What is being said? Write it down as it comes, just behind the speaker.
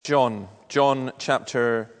John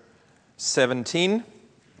chapter 17.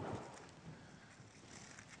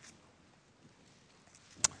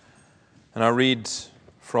 And I'll read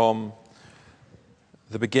from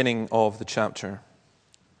the beginning of the chapter.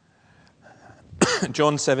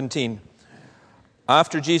 John 17.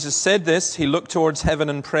 After Jesus said this, he looked towards heaven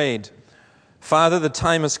and prayed, "Father, the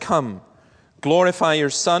time has come. Glorify your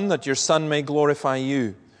Son, that your Son may glorify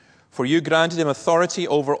you. For you granted him authority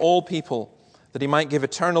over all people, that he might give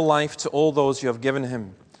eternal life to all those you have given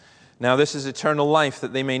him. Now this is eternal life,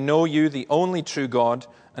 that they may know you, the only true God,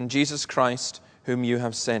 and Jesus Christ, whom you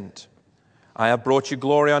have sent. I have brought you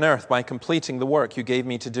glory on earth by completing the work you gave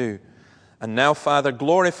me to do. And now, Father,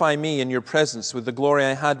 glorify me in your presence with the glory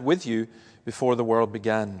I had with you before the world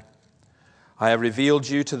began. I have revealed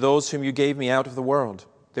you to those whom you gave me out of the world.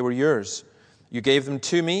 They were yours. You gave them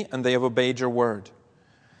to me, and they have obeyed your word.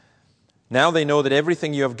 Now they know that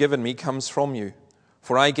everything you have given me comes from you.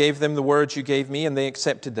 For I gave them the words you gave me, and they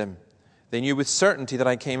accepted them. They knew with certainty that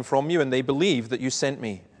I came from you, and they believed that you sent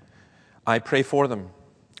me. I pray for them.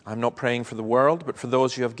 I am not praying for the world, but for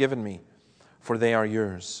those you have given me, for they are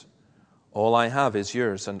yours. All I have is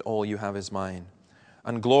yours, and all you have is mine.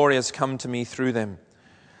 And glory has come to me through them.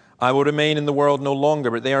 I will remain in the world no longer,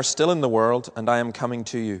 but they are still in the world, and I am coming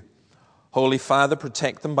to you. Holy Father,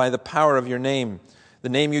 protect them by the power of your name, the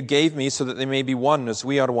name you gave me, so that they may be one as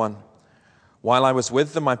we are one. While I was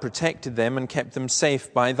with them, I protected them and kept them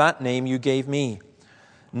safe by that name you gave me.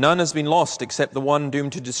 None has been lost except the one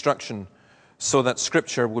doomed to destruction, so that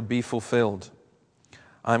Scripture would be fulfilled.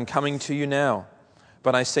 I am coming to you now,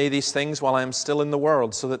 but I say these things while I am still in the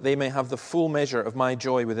world, so that they may have the full measure of my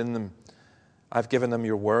joy within them. I've given them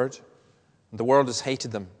your word, and the world has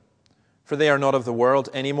hated them, for they are not of the world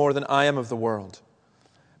any more than I am of the world.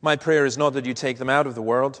 My prayer is not that you take them out of the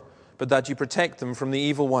world, but that you protect them from the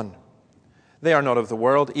evil one. They are not of the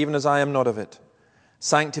world, even as I am not of it.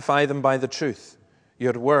 Sanctify them by the truth.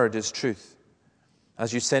 Your word is truth.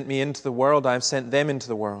 As you sent me into the world, I have sent them into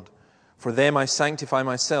the world. For them I sanctify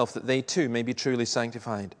myself, that they too may be truly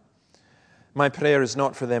sanctified. My prayer is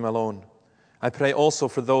not for them alone. I pray also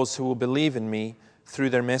for those who will believe in me through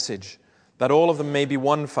their message, that all of them may be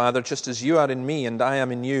one, Father, just as you are in me and I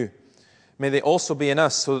am in you. May they also be in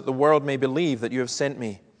us, so that the world may believe that you have sent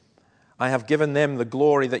me. I have given them the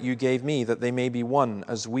glory that you gave me, that they may be one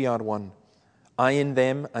as we are one. I in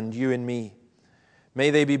them and you in me. May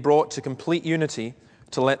they be brought to complete unity,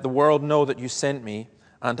 to let the world know that you sent me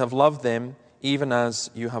and have loved them even as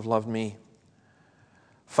you have loved me.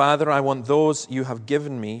 Father, I want those you have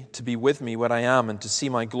given me to be with me where I am and to see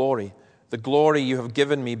my glory, the glory you have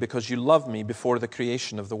given me because you loved me before the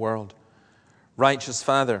creation of the world. Righteous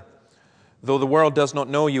Father, though the world does not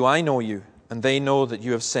know you, I know you, and they know that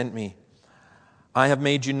you have sent me. I have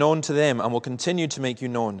made you known to them and will continue to make you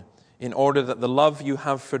known, in order that the love you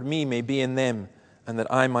have for me may be in them, and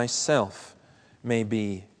that I myself may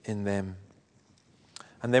be in them."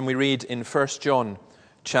 And then we read in 1 John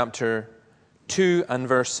chapter 2 and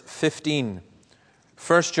verse 15.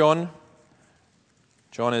 1 John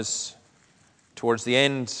is towards the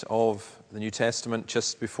end of the New Testament,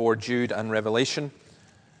 just before Jude and Revelation.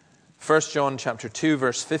 1 John chapter 2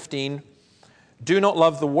 verse 15. Do not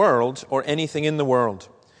love the world or anything in the world.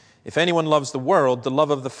 If anyone loves the world, the love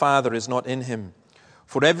of the Father is not in him.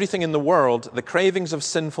 For everything in the world, the cravings of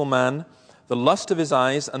sinful man, the lust of his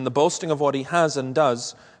eyes, and the boasting of what he has and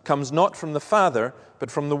does, comes not from the Father, but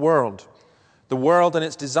from the world. The world and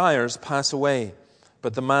its desires pass away,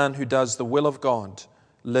 but the man who does the will of God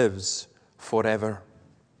lives forever.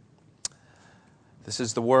 This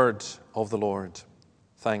is the word of the Lord.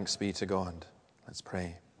 Thanks be to God. Let's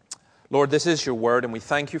pray. Lord, this is your word, and we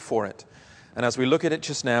thank you for it. And as we look at it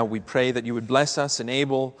just now, we pray that you would bless us,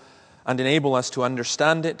 enable us to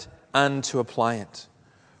understand it and to apply it.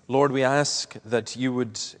 Lord, we ask that you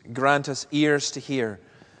would grant us ears to hear,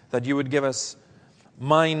 that you would give us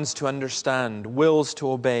minds to understand, wills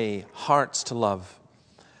to obey, hearts to love,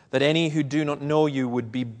 that any who do not know you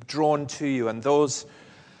would be drawn to you, and those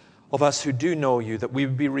of us who do know you, that we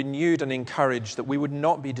would be renewed and encouraged, that we would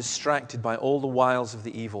not be distracted by all the wiles of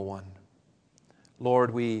the evil one.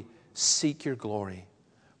 Lord, we seek your glory.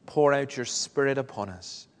 Pour out your Spirit upon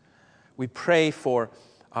us. We pray for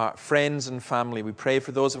our friends and family. We pray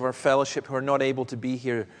for those of our fellowship who are not able to be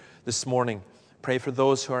here this morning. Pray for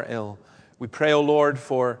those who are ill. We pray, O Lord,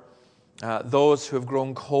 for those who have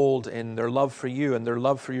grown cold in their love for you and their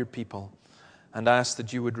love for your people, and ask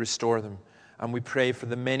that you would restore them. And we pray for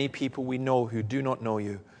the many people we know who do not know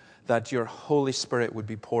you, that your Holy Spirit would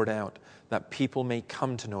be poured out, that people may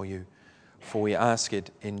come to know you. For we ask it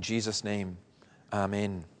in Jesus' name.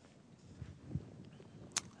 Amen.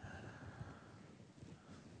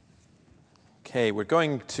 Okay, we're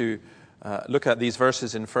going to look at these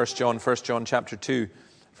verses in 1 John chapter 2,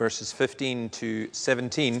 verses 15 to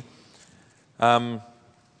 17.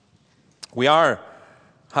 We are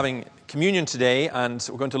having communion today, and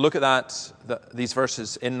we're going to look at these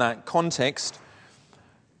verses in that context.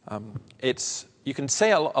 You can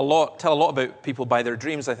say tell a lot about people by their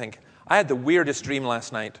dreams, I think. I had the weirdest dream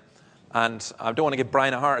last night, and I don't want to give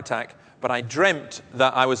Brian a heart attack, but I dreamt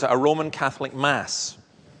that I was at a Roman Catholic Mass,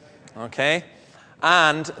 okay,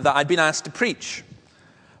 and that I'd been asked to preach.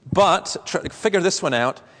 But, figure this one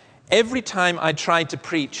out, every time I tried to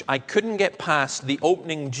preach, I couldn't get past the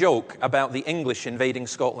opening joke about the English invading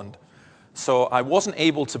Scotland. So I wasn't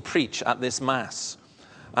able to preach at this Mass.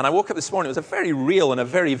 And I woke up this morning, it was a very real and a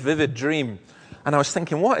very vivid dream. And I was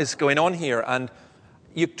thinking, what is going on here? And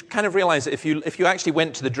you kind of realize that if you actually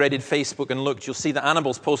went to the dreaded Facebook and looked, you'll see that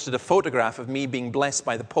Annabelle's posted a photograph of me being blessed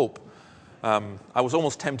by the Pope. I was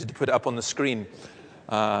almost tempted to put it up on the screen.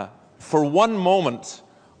 For one moment,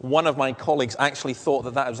 one of my colleagues actually thought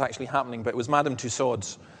that was actually happening, but it was Madame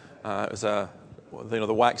Tussauds. It was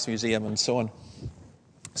the Wax Museum and so on.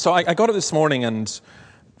 So I got up this morning and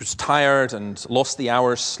was tired and lost the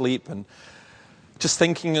hour's sleep and just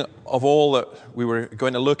thinking of all that we were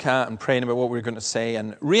going to look at and praying about what we were going to say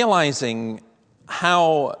and realizing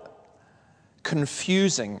how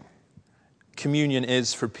confusing communion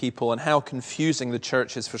is for people and how confusing the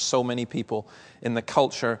church is for so many people in the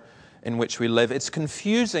culture in which we live. It's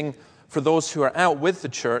confusing for those who are out with the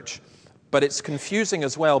church, but it's confusing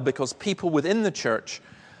as well because people within the church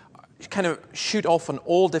kind of shoot off in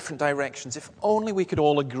all different directions. If only we could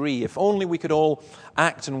all agree, if only we could all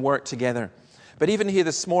act and work together. But even here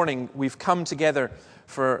this morning, we've come together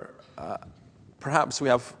for, perhaps we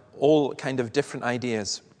have all kind of different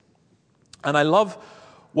ideas. And I love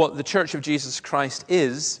what the Church of Jesus Christ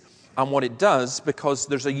is and what it does, because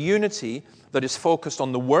there's a unity that is focused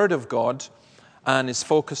on the Word of God and is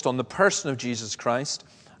focused on the person of Jesus Christ,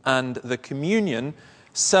 and the communion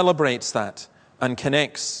celebrates that and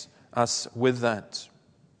connects us with that.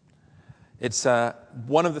 It's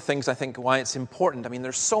one of the things, I think, why it's important. I mean,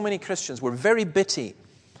 there's so many Christians, we're very bitty.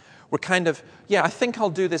 We're kind of, I think I'll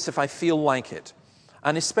do this if I feel like it.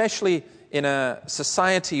 And especially in a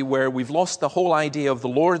society where we've lost the whole idea of the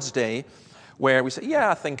Lord's Day, where we say,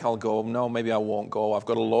 I think I'll go. No, maybe I won't go. I've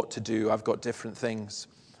got a lot to do. I've got different things.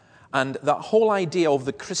 And that whole idea of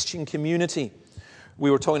the Christian community, we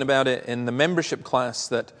were talking about it in the membership class,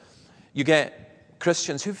 that you get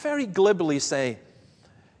Christians who very glibly say,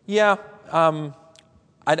 I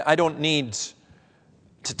don't need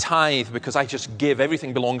to tithe because I just give.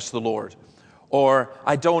 Everything belongs to the Lord. Or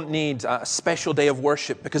I don't need a special day of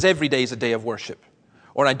worship because every day is a day of worship.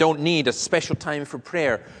 Or I don't need a special time for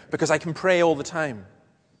prayer because I can pray all the time.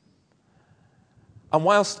 And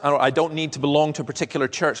I don't need to belong to a particular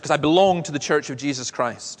church because I belong to the Church of Jesus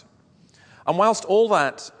Christ. And whilst all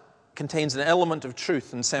that contains an element of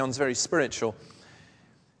truth and sounds very spiritual,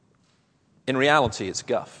 in reality it's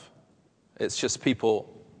guff. It's just people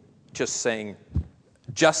just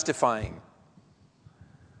justifying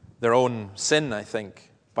their own sin, I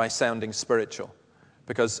think, by sounding spiritual.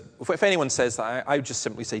 Because if anyone says that, I would just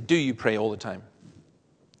simply say, do you pray all the time?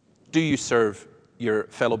 Do you serve your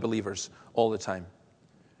fellow believers all the time?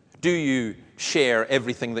 Do you share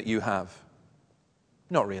everything that you have?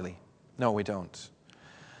 Not really. No, we don't.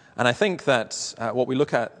 And I think that what we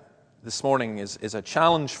look at this morning is a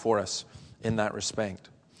challenge for us in that respect.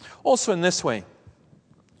 Also in this way,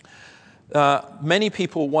 many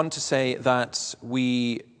people want to say that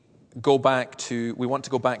we want to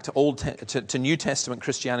go back to New Testament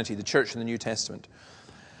Christianity, the church in the New Testament.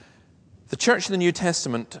 The church in the New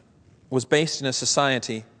Testament was based in a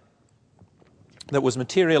society that was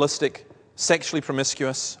materialistic, sexually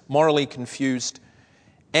promiscuous, morally confused,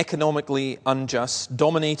 economically unjust,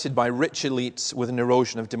 dominated by rich elites with an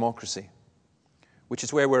erosion of democracy, which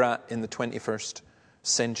is where we're at in the 21st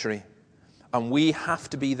century. And we have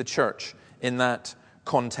to be the church in that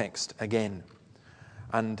context again.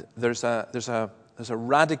 And there's a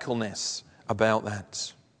radicalness about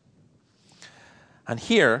that. And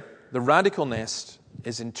here, the radicalness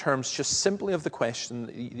is in terms just simply of the question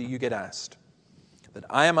that you get asked. That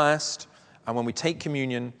I am asked, and when we take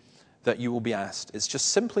communion, that you will be asked. It's just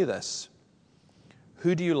simply this.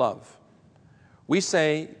 Who do you love? We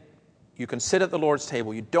say you can sit at the Lord's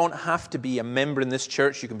table. You don't have to be a member in this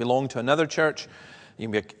church. You can belong to another church. You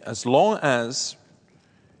can be, as long as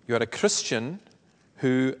you are a Christian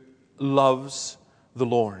who loves the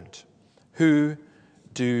Lord. Who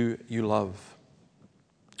do you love?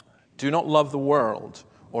 Do not love the world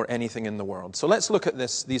or anything in the world. So let's look at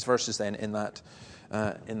these verses then in that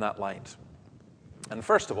light. And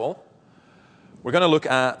first of all, we're going to look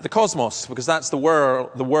at the cosmos, because that's the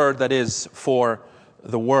word that is for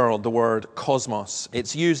the world, the word cosmos.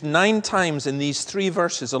 It's used 9 times in these 3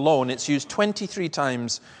 verses alone. It's used 23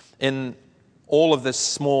 times in all of this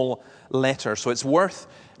small letter. So it's worth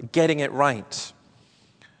getting it right.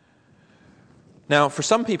 Now, for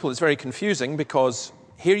some people, it's very confusing, because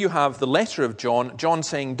here you have the letter of John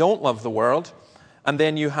saying, don't love the world. And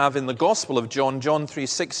then you have in the Gospel of John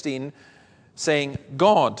 3:16, saying,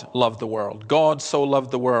 God loved the world. God so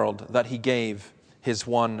loved the world that he gave his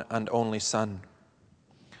one and only Son.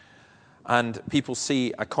 And people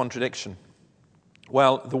see a contradiction.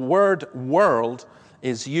 Well, the word world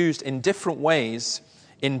is used in different ways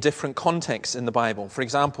in different contexts in the Bible. For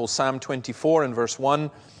example, Psalm 24 in verse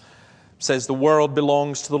 1 says the world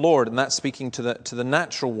belongs to the Lord, and that's speaking to the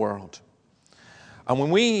natural world. And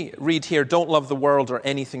when we read here, don't love the world or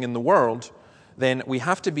anything in the world, then we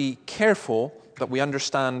have to be careful that we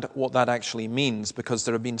understand what that actually means, because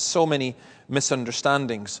there have been so many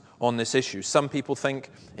misunderstandings on this issue. Some people think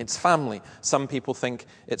it's family. Some people think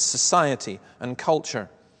it's society and culture.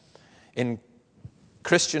 In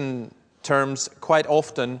Christian terms, quite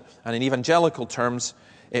often, and in evangelical terms,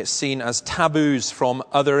 it's seen as taboos from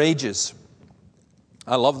other ages.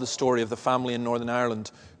 I love the story of the family in Northern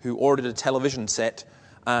Ireland who ordered a television set,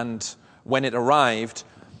 and when it arrived,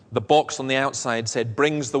 the box on the outside said,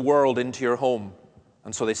 brings the world into your home.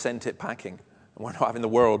 And so they sent it packing. And we're not having the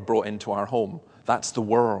world brought into our home. That's the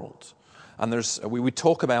world. And we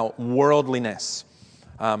talk about worldliness.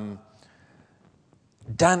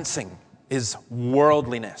 Dancing is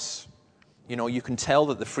worldliness. You know, you can tell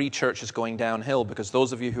that the free church is going downhill, because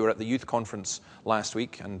those of you who were at the youth conference last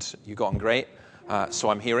week, and you got on great, so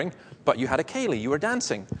I'm hearing, but you had a ceilidh, you were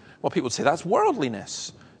dancing. Well, people would say that's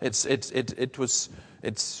worldliness. It's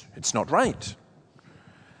not right.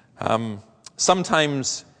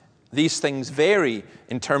 Sometimes these things vary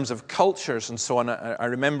in terms of cultures and so on. I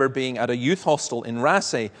remember being at a youth hostel in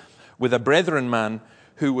Raasay with a brethren man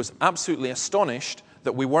who was absolutely astonished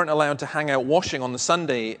that we weren't allowed to hang out washing on the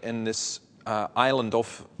Sunday in this the island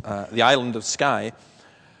of Skye.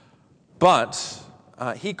 But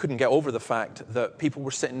he couldn't get over the fact that people were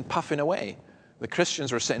sitting puffing away. The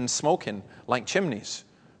Christians were sitting smoking like chimneys.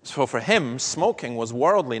 So for him, smoking was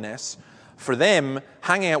worldliness. For them,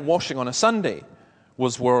 hanging out washing on a Sunday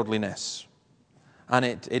was worldliness.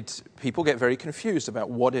 And people get very confused about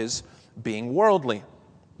what is being worldly.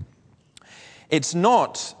 It's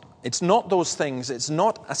not those things. It's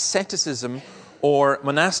not asceticism or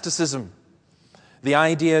monasticism. The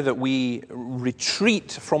idea that we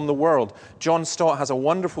retreat from the world. John Stott has a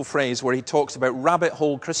wonderful phrase where he talks about rabbit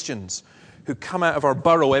hole Christians who come out of our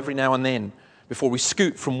burrow every now and then before we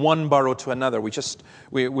scoot from one burrow to another.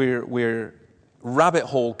 We're rabbit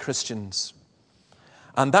hole Christians.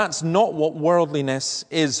 And that's not what worldliness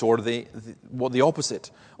is, or what the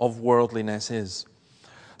opposite of worldliness is.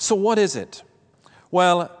 So what is it?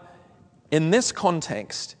 Well, in this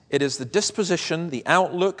context, it is the disposition, the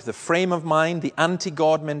outlook, the frame of mind, the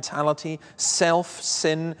anti-God mentality, self,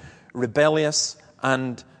 sin, rebellious,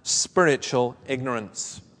 and spiritual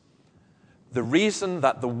ignorance. The reason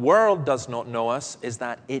that the world does not know us is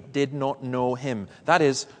that it did not know him. That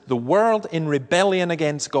is, the world in rebellion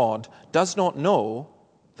against God does not know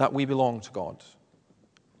that we belong to God.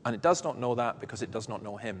 And it does not know that because it does not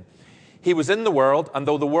know him. He was in the world, and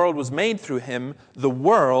though the world was made through him, the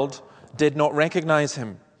world did not recognize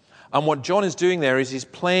him. And what John is doing there is he's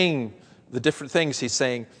playing the different things. He's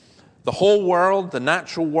saying the whole world, the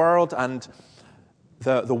natural world, and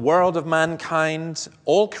the world of mankind,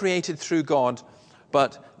 all created through God,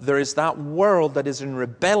 but there is that world that is in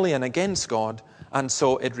rebellion against God, and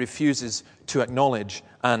so it refuses to acknowledge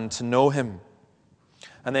and to know him.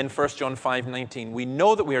 And then 1 John 5:19, we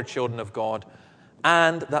know that we are children of God,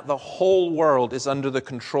 and that the whole world is under the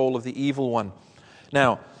control of the evil one.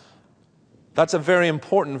 Now, that's a very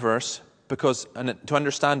important verse, because to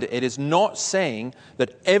understand it, it is not saying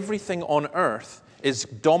that everything on earth is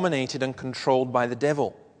dominated and controlled by the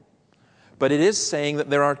devil. But it is saying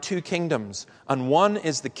that there are 2 kingdoms, and one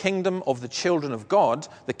is the kingdom of the children of God,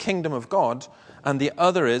 the kingdom of God, and the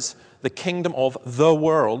other is the kingdom of the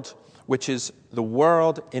world, which is the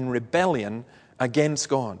world in rebellion against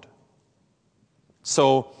God.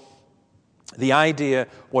 So the idea,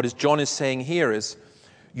 John is saying here is,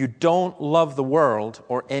 you don't love the world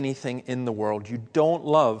or anything in the world. You don't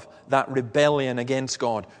love that rebellion against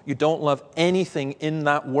God. You don't love anything in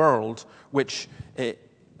that world which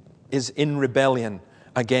is in rebellion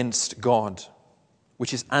against God,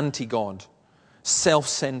 which is anti-God,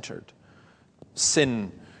 self-centered,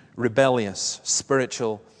 sin, rebellious,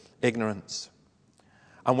 spiritual ignorance.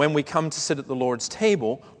 And when we come to sit at the Lord's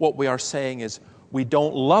table, what we are saying is, we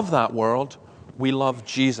don't love that world, we love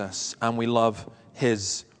Jesus, and we love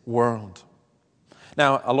his world.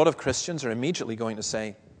 Now, a lot of Christians are immediately going to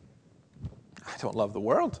say, I don't love the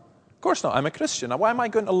world. Of course not, I'm a Christian. Why am I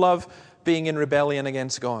going to love being in rebellion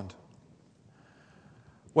against God?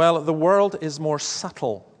 Well, the world is more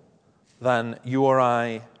subtle than you or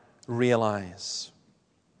I realize.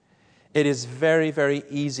 It is very, very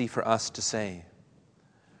easy for us to say,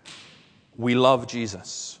 we love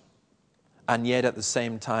Jesus, and yet at the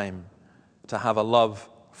same time to have a love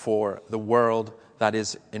for the world that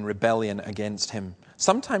is in rebellion against him.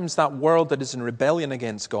 Sometimes that world that is in rebellion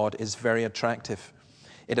against God is very attractive.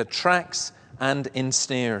 It attracts and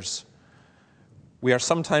ensnares. We are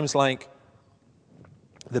sometimes like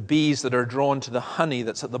the bees that are drawn to the honey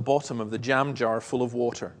that's at the bottom of the jam jar full of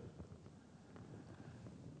water.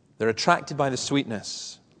 They're attracted by the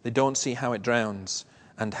sweetness. They don't see how it drowns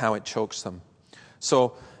and how it chokes them.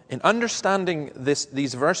 So, in understanding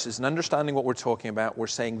these verses and understanding what we're talking about, we're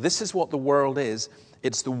saying this is what the world is.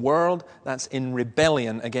 It's the world that's in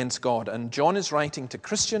rebellion against God. And John is writing to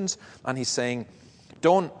Christians, and he's saying,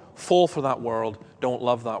 don't fall for that world. Don't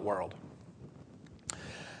love that world.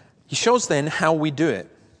 He shows then how we do it.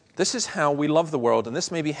 This is how we love the world, and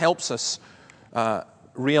this maybe helps us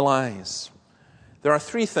realize. There are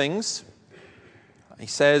three things. He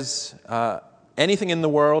says, anything in the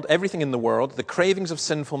world, everything in the world, the cravings of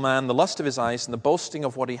sinful man, the lust of his eyes, and the boasting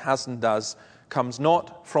of what he has and does, comes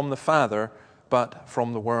not from the Father, but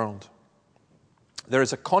from the world. There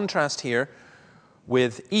is a contrast here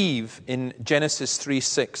with Eve in Genesis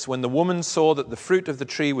 3:6, when the woman saw that the fruit of the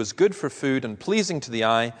tree was good for food and pleasing to the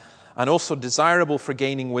eye, and also desirable for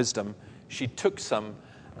gaining wisdom, she took some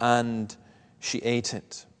and she ate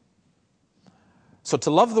it. So to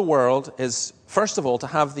love the world is, first of all, to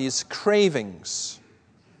have these cravings.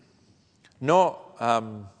 Not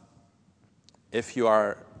if you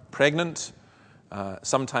are pregnant,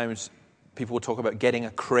 sometimes people will talk about getting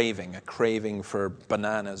a craving for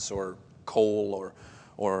bananas or coal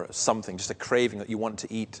or something, just a craving that you want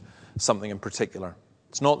to eat something in particular.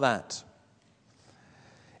 It's not that.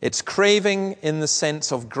 It's craving in the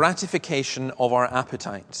sense of gratification of our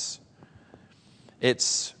appetites.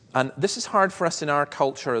 And this is hard for us in our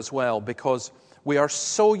culture as well, because we are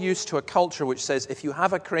so used to a culture which says if you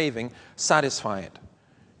have a craving, satisfy it.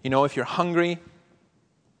 You know, if you're hungry,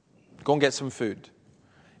 go and get some food.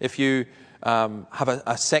 If you have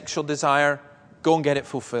a sexual desire, go and get it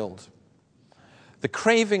fulfilled. The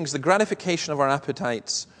cravings, the gratification of our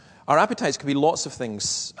appetites can be lots of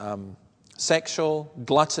things. Sexual,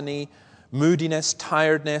 gluttony, moodiness,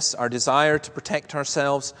 tiredness, our desire to protect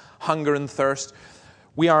ourselves, hunger and thirst.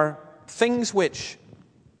 We are things which,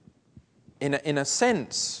 in a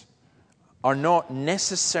sense, are not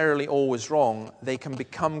necessarily always wrong. They can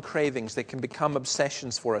become cravings. They can become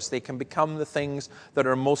obsessions for us. They can become the things that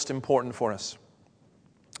are most important for us.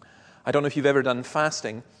 I don't know if you've ever done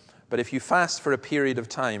fasting, but if you fast for a period of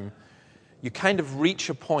time, you kind of reach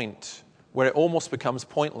a point where it almost becomes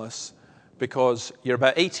pointless because you're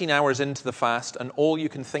about 18 hours into the fast and all you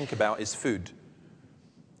can think about is food.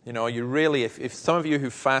 You know, you really, if some of you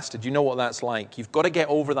who've fasted, you know what that's like. You've got to get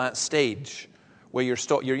over that stage where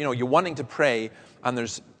you're wanting to pray and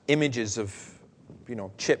there's images of,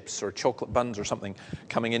 chips or chocolate buns or something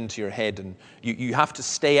coming into your head, and you have to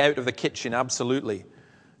stay out of the kitchen, absolutely.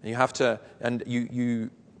 And you have to, and you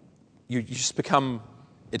just become,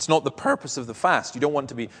 it's not the purpose of the fast. You don't want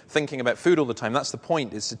to be thinking about food all the time. That's the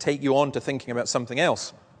point, is to take you on to thinking about something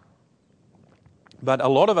else. But a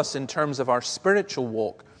lot of us, in terms of our spiritual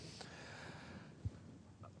walk,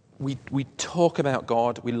 we talk about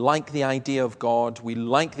God, we like the idea of God, we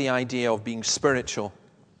like the idea of being spiritual,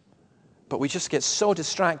 but we just get so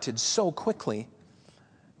distracted so quickly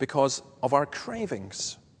because of our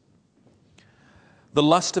cravings. The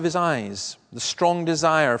lust of his eyes, the strong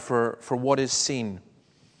desire for what is seen.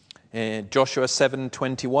 Joshua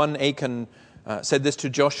 7:21, Achan said this to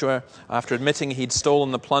Joshua after admitting he'd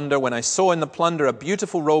stolen the plunder. When I saw in the plunder a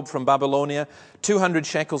beautiful robe from Babylonia, 200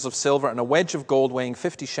 shekels of silver, and a wedge of gold weighing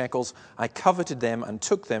 50 shekels, I coveted them and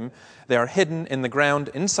took them. They are hidden in the ground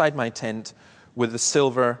inside my tent with the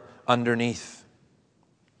silver underneath.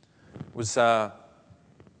 It was a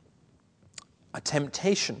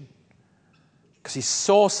temptation because he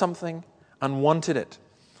saw something and wanted it.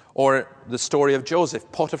 Or the story of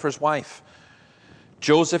Joseph, Potiphar's wife.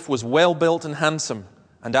 Joseph was well built and handsome,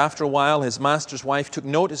 and after a while his master's wife took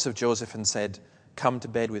notice of Joseph and said, "Come to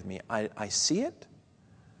bed with me." I see it.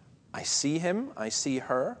 I see him. I see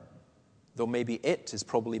her. Though maybe it is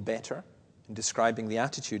probably better in describing the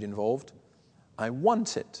attitude involved. I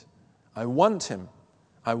want it. I want him.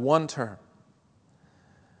 I want her.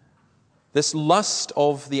 This lust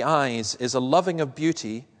of the eyes is a loving of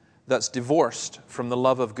beauty that's divorced from the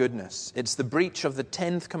love of goodness. It's the breach of the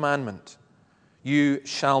 10th commandment. You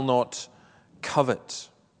shall not covet.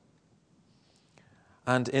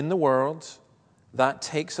 And in the world, that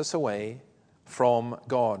takes us away from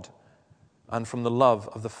God and from the love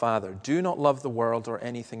of the Father. Do not love the world or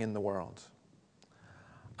anything in the world.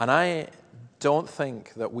 And I don't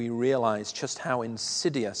think that we realize just how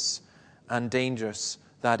insidious and dangerous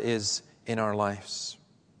that is in our lives.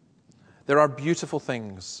 There are beautiful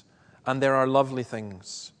things and there are lovely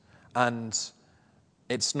things, and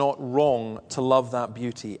it's not wrong to love that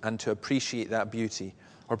beauty and to appreciate that beauty,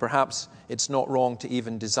 or perhaps it's not wrong to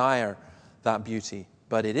even desire that beauty,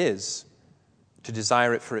 but it is to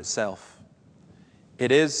desire it for itself.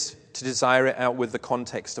 It is to desire it out with the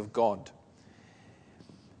context of God.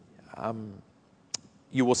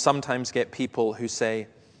 You will sometimes get people who say,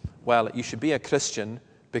 well, you should be a Christian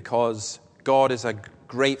because God is a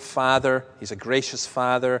great Father, He's a gracious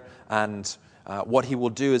Father, and what He will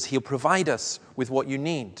do is He'll provide us with what you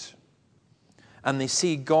need. And they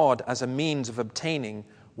see God as a means of obtaining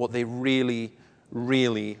what they really,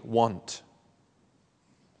 really want.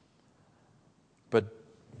 But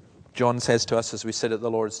John says to us as we sit at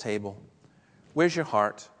the Lord's table, where's your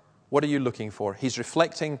heart? What are you looking for? He's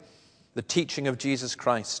reflecting the teaching of Jesus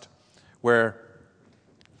Christ, where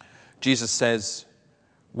Jesus says,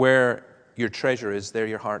 where your treasure is, there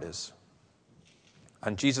your heart is.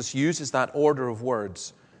 And Jesus uses that order of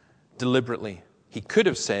words deliberately. He could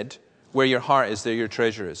have said, where your heart is, there your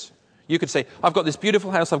treasure is. You could say, I've got this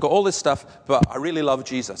beautiful house, I've got all this stuff, but I really love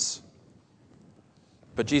Jesus.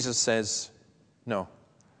 But Jesus says, no.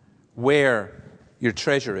 Where your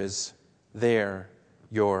treasure is, there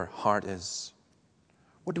your heart is.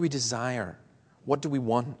 What do we desire? What do we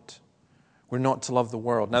want? We're not to love the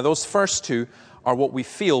world. Now, those first two are what we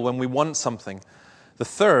feel when we want something. The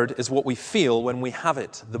third is what we feel when we have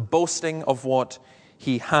it, the boasting of what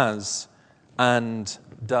He has and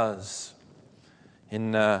does.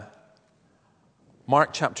 In Mark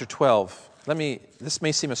chapter 12, this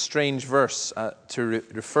may seem a strange verse to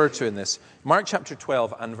refer to in this. Mark chapter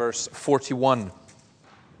 12 and verse 41.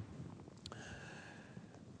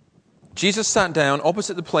 Jesus sat down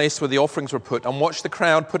opposite the place where the offerings were put and watched the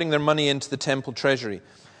crowd putting their money into the temple treasury.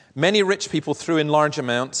 Many rich people threw in large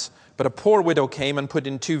amounts, but a poor widow came and put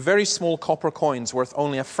in 2 very small copper coins worth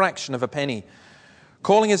only a fraction of a penny.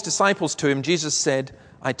 Calling His disciples to Him, Jesus said,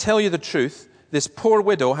 I tell you the truth, this poor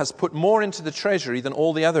widow has put more into the treasury than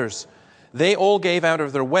all the others. They all gave out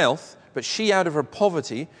of their wealth, but she out of her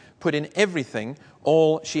poverty put in everything,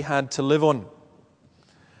 all she had to live on.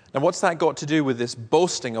 Now, what's that got to do with this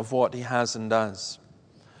boasting of what He has and does?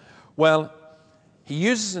 Well, He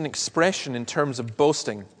uses an expression in terms of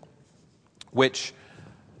boasting which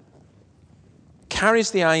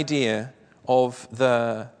carries the idea of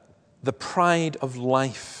the pride of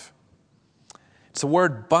life. It's a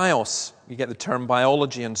word bios. You get the term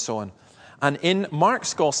biology and so on. And in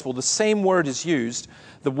Mark's gospel, the same word is used.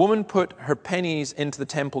 The woman put her pennies into the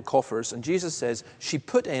temple coffers, and Jesus says she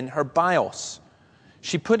put in her bios.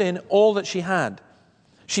 She put in all that she had.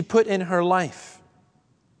 She put in her life.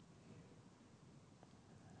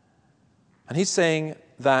 And he's saying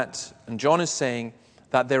that, and John is saying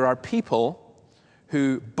that there are people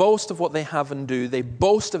who boast of what they have and do. They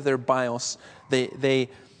boast of their bios. They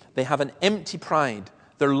have an empty pride.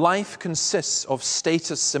 Their life consists of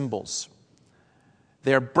status symbols.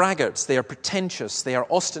 They are braggarts. They are pretentious. They are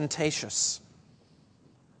ostentatious.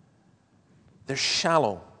 They're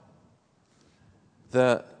shallow.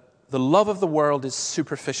 The love of the world is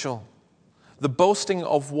superficial. The boasting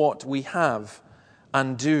of what we have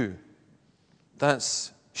and do,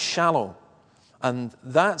 that's shallow. And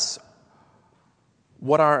that's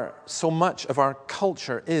what so much of our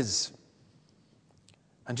culture is.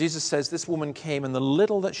 And Jesus says this woman came, and the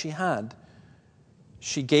little that she had,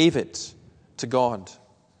 she gave it to God.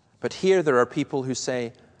 But here there are people who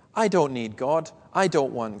say, I don't need God. I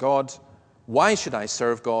don't want God. Why should I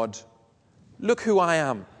serve God? Look who I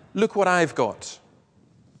am. Look what I've got.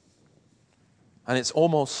 And it's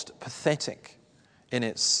almost pathetic in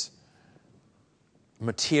its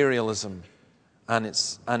materialism and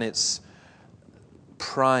its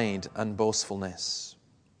pride and boastfulness.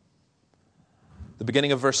 The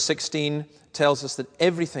beginning of verse 16 tells us that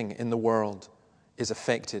everything in the world is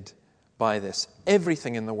affected by this.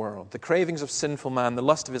 Everything in the world, the cravings of sinful man, the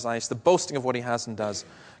lust of his eyes, the boasting of what he has and does,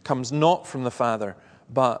 comes not from the Father,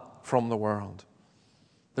 but from the world.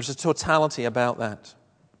 There's a totality about that.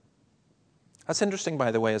 That's interesting,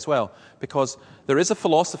 by the way, as well, because there is a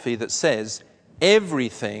philosophy that says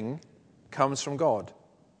everything comes from God,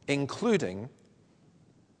 including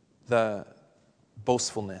the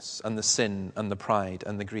boastfulness and the sin and the pride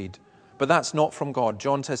and the greed. But that's not from God.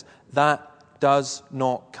 John says that does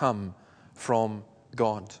not come from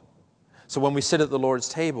God. So when we sit at the Lord's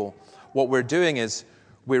table, what we're doing is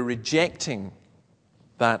we're rejecting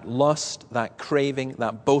that lust, that craving,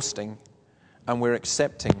 that boasting, and we're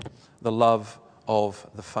accepting the love of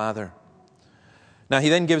the Father. Now, he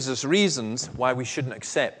then gives us reasons why we shouldn't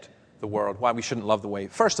accept the world, why we shouldn't love the way.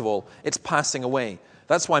 First of all, it's passing away.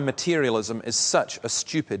 That's why materialism is such a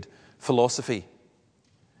stupid philosophy.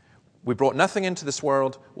 We brought nothing into this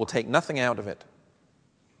world, we'll take nothing out of it.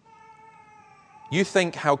 You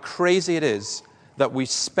think how crazy it is that we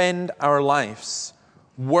spend our lives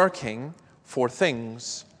working for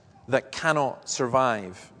things that cannot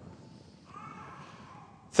survive,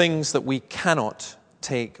 things that we cannot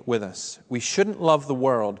take with us. We shouldn't love the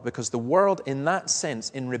world because the world in that sense,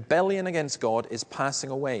 in rebellion against God, is passing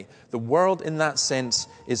away. The world in that sense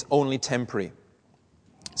is only temporary.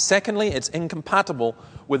 Secondly, it's incompatible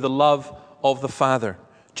with the love of the Father.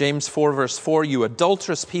 James 4 verse 4, you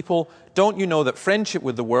adulterous people, don't you know that friendship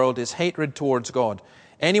with the world is hatred towards God?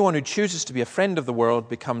 Anyone who chooses to be a friend of the world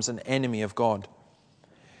becomes an enemy of God.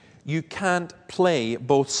 You can't play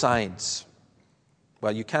both sides.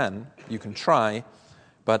 Well, you can try,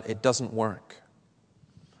 but it doesn't work.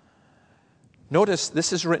 Notice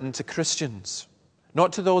this is written to Christians,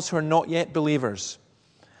 not to those who are not yet believers.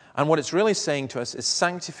 And what it's really saying to us is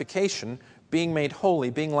sanctification, being made holy,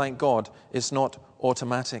 being like God, is not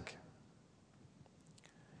automatic.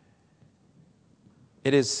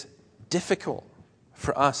 It is difficult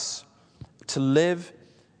for us to live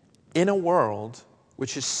in a world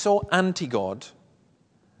which is so anti-God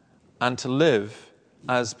and to live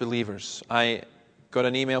as believers. I got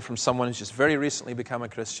an email from someone who's just very recently become a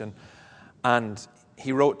Christian, and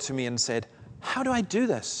he wrote to me and said, how do I do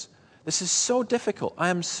this? This is so difficult. I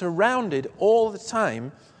am surrounded all the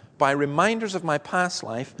time by reminders of my past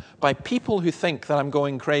life, by people who think that I'm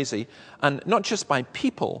going crazy, and not just by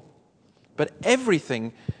people, but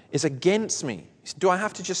everything is against me. Do I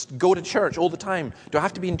have to just go to church all the time? Do I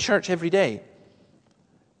have to be in church every day?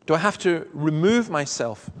 Do I have to remove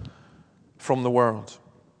myself from the world?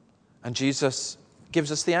 And Jesus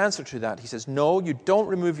gives us the answer to that. He says, no, you don't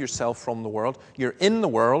remove yourself from the world. You're in the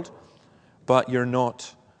world, but you're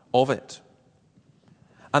not of it.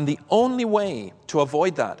 And the only way to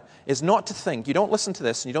avoid that is not to think, you don't listen to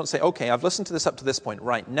this and you don't say, okay, I've listened to this up to this point.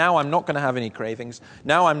 Right, now I'm not going to have any cravings.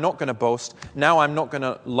 Now I'm not going to boast. Now I'm not going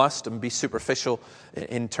to lust and be superficial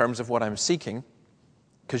in terms of what I'm seeking,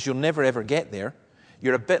 because you'll never ever get there.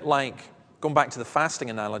 You're a bit like, going back to the fasting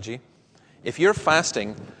analogy, if you're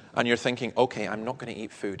fasting and you're thinking, okay, I'm not going to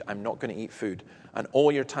eat food, I'm not going to eat food, and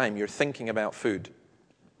all your time you're thinking about food,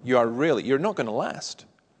 you're not going to last.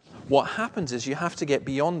 What happens is you have to get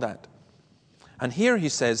beyond that. And here he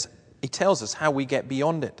tells us how we get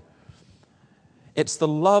beyond it. It's the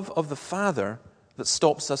love of the Father that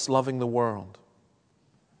stops us loving the world.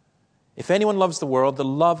 If anyone loves the world, the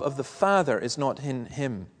love of the Father is not in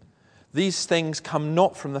him. These things come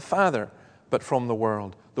not from the Father, but from the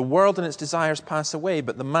world. The world and its desires pass away,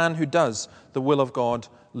 but the man who does the will of God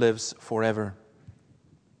lives forever.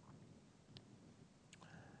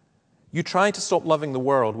 You try to stop loving the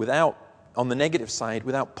world on the negative side,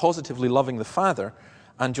 without positively loving the Father,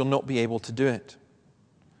 and you'll not be able to do it.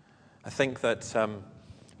 I think that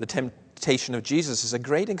the temptation of Jesus is a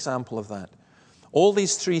great example of that. All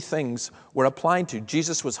these three things were applied to.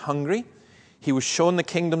 Jesus was hungry. He was shown the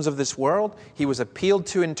kingdoms of this world. He was appealed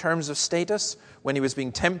to in terms of status when he was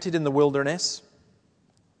being tempted in the wilderness.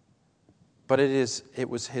 But it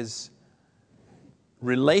was his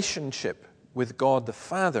relationship with God the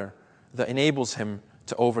Father that enables him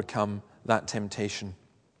to overcome that temptation.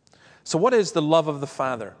 So what is the love of the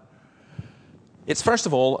Father? It's first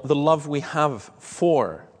of all the love we have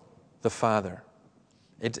for the Father.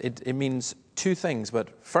 It means two things, but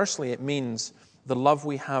firstly it means the love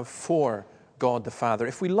we have for God the Father.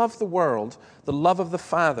 If we love the world, the love of the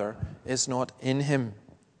Father is not in him.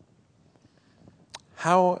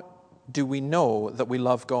 How do we know that we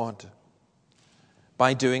love God?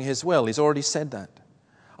 By doing his will. He's already said that.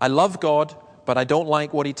 I love God, but I don't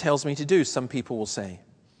like what he tells me to do, some people will say.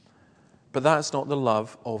 But that's not the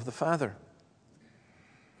love of the Father.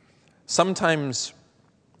 Sometimes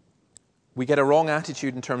we get a wrong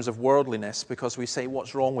attitude in terms of worldliness because we say,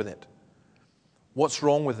 what's wrong with it? What's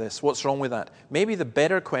wrong with this? What's wrong with that? Maybe the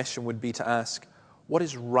better question would be to ask, what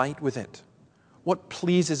is right with it? What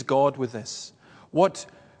pleases God with this? What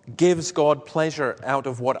gives God pleasure out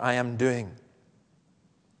of what I am doing?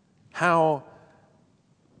 How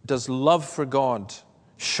does love for God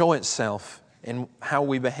show itself in how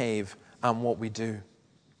we behave and what we do?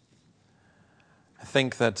 I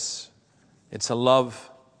think that it's the love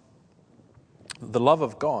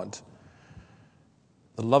of God,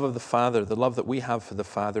 the love of the Father, the love that we have for the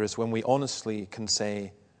Father is when we honestly can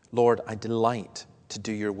say, Lord, I delight to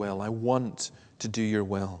do your will. I want to do your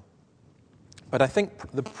will. But I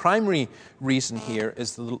think the primary reason here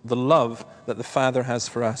is the love that the Father has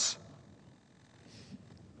for us.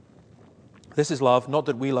 This is love, not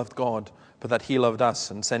that we loved God, but that he loved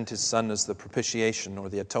us and sent his Son as the propitiation or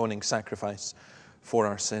the atoning sacrifice for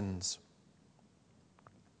our sins.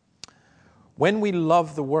 When we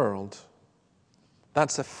love the world,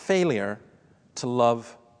 that's a failure to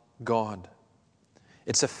love God.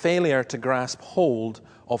 It's a failure to grasp hold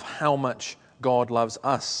of how much God loves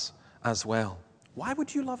us as well. Why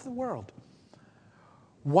would you love the world?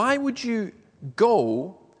 Why would you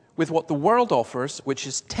go with what the world offers, which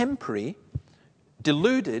is temporary,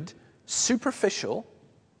 deluded, superficial,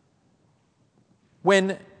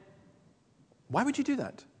 why would you do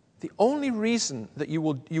that? The only reason that you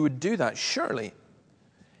would do that, surely,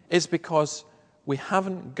 is because we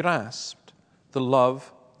haven't grasped the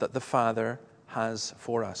love that the Father has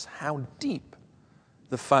for us, how deep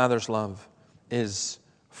the Father's love is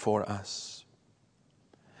for us.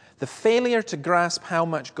 The failure to grasp how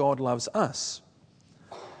much God loves us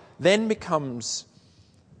then becomes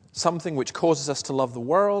something which causes us to love the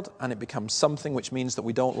world, and it becomes something which means that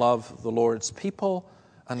we don't love the Lord's people,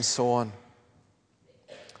 and so on.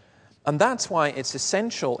 And that's why it's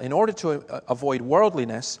essential, in order to avoid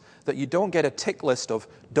worldliness, that you don't get a tick list of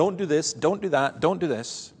don't do this, don't do that, don't do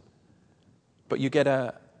this, but you get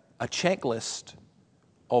a checklist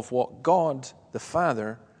of what God, the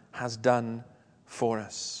Father, has done for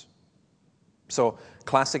us. So,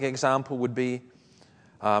 classic example would be,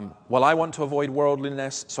 well, I want to avoid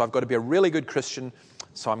worldliness, so I've got to be a really good Christian,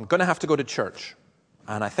 so I'm going to have to go to church.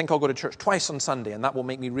 And I think I'll go to church twice on Sunday, and that will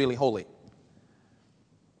make me really holy.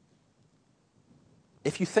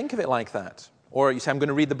 If you think of it like that, or you say, I'm going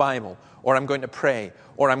to read the Bible, or I'm going to pray,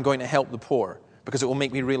 or I'm going to help the poor, because it will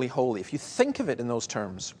make me really holy. If you think of it in those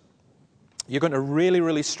terms, you're going to really,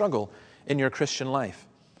 really struggle in your Christian life.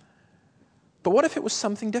 But what if it was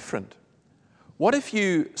something different? What if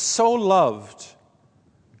you so loved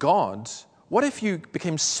God, what if you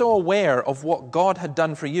became so aware of what God had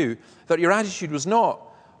done for you that your attitude was not,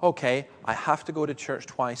 okay, I have to go to church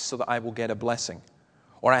twice so that I will get a blessing,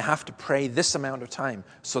 or I have to pray this amount of time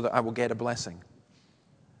so that I will get a blessing.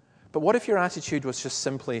 But what if your attitude was just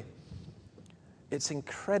simply, it's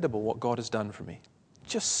incredible what God has done for me.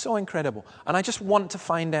 Just so incredible. And I just want to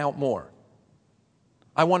find out more.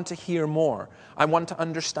 I want to hear more. I want to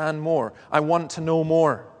understand more. I want to know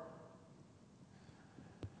more.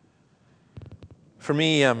 For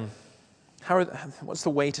me, what's the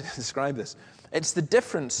way to describe this? It's the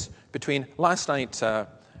difference between last night,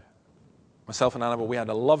 myself and Annabelle, we had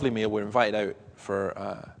a lovely meal. We were invited out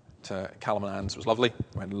to Callum and Anne's. It was lovely.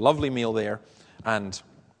 We had a lovely meal there. And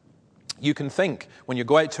you can think, when you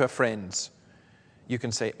go out to a friend's, you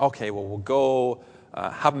can say, okay, well, we'll go,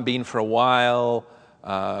 haven't been for a while,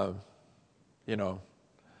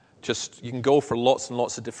 just, you can go for lots and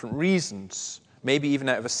lots of different reasons, maybe even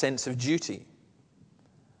out of a sense of duty.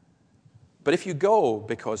 But if you go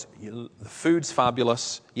because the food's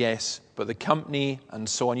fabulous, yes, but the company and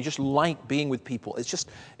so on, you just like being with people, it's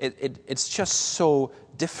just so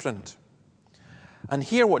different. And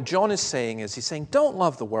here what John is saying is, he's saying, don't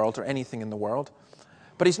love the world or anything in the world.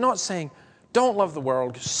 But he's not saying, don't love the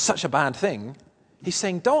world, it's such a bad thing. He's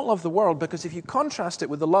saying, don't love the world, because if you contrast it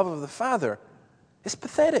with the love of the Father, it's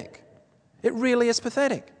pathetic. It really is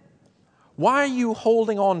pathetic. Why are you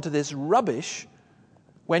holding on to this rubbish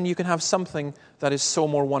when you can have something that is so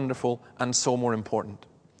more wonderful and so more important?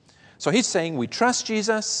 So he's saying, we trust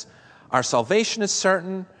Jesus, our salvation is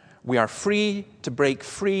certain, we are free to break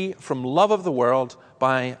free from love of the world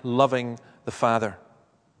by loving the Father.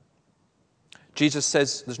 Jesus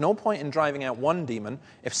says there's no point in driving out one demon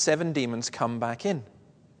if 7 demons come back in.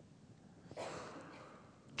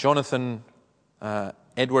 Jonathan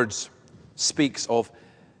Edwards speaks of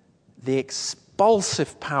the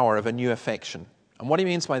expulsive power of a new affection. And what he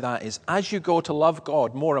means by that is, as you go to love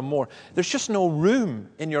God more and more, there's just no room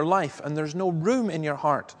in your life and there's no room in your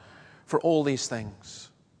heart for all these things.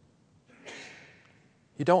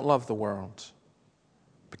 You don't love the world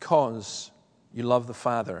because you love the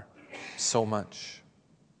Father so much.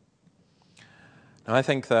 Now, I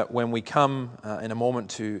think that when we come in a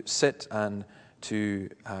moment to sit and to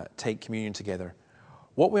take communion together,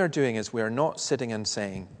 what we are doing is we are not sitting and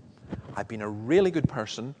saying, I've been a really good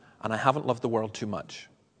person and I haven't loved the world too much.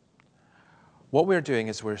 What we're doing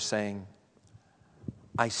is we're saying,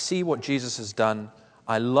 I see what Jesus has done.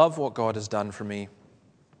 I love what God has done for me.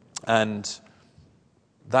 And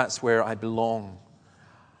that's where I belong.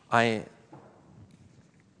 I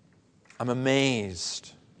am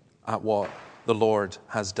amazed at what the Lord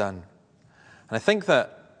has done. And I think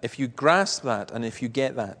that if you grasp that and if you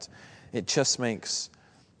get that, it just makes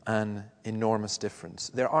an enormous difference.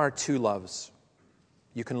 There are two loves.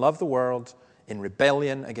 You can love the world in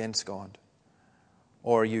rebellion against God,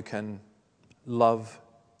 or you can love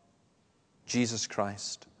Jesus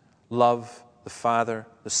Christ, love the Father,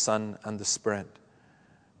 the Son, and the Spirit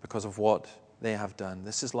because of what they have done.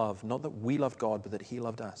 This is love, not that we loved God, but that He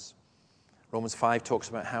loved us. Romans 5 talks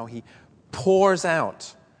about how He pours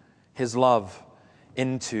out His love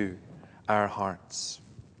into our hearts.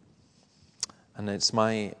 And it's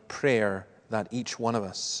my prayer that each one of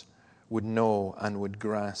us would know and would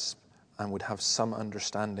grasp and would have some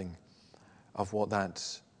understanding of what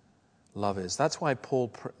that love is. That's why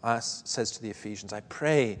Paul says to the Ephesians, I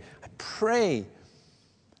pray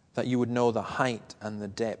that you would know the height and the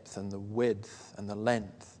depth and the width and the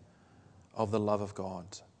length of the love of God.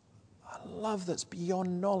 A love that's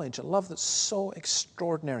beyond knowledge, a love that's so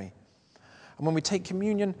extraordinary. And when we take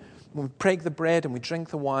communion, when we break the bread and we drink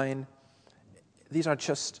the wine, these are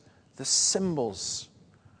just the symbols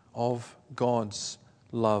of God's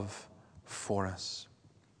love for us.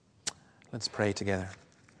 Let's pray together.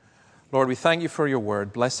 Lord, we thank you for your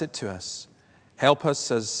word. Bless it to us. Help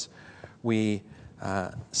us as we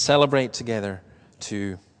celebrate together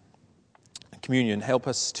to communion. Help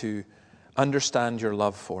us to understand your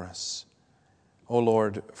love for us. Oh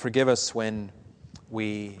Lord, forgive us when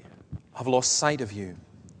we have lost sight of you,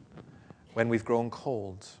 when we've grown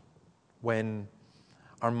cold, when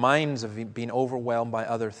our minds have been overwhelmed by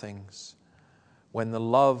other things, when the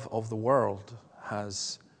love of the world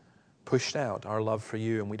has pushed out our love for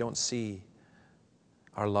you and we don't see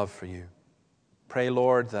our love for you. Pray,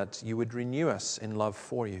 Lord, that you would renew us in love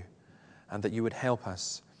for you and that you would help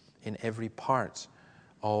us in every part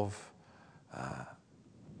of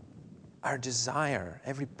our desire,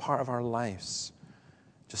 every part of our lives,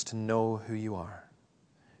 just to know who you are.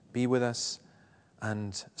 Be with us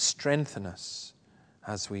and strengthen us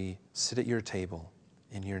as we sit at your table.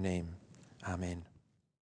 In your name, amen.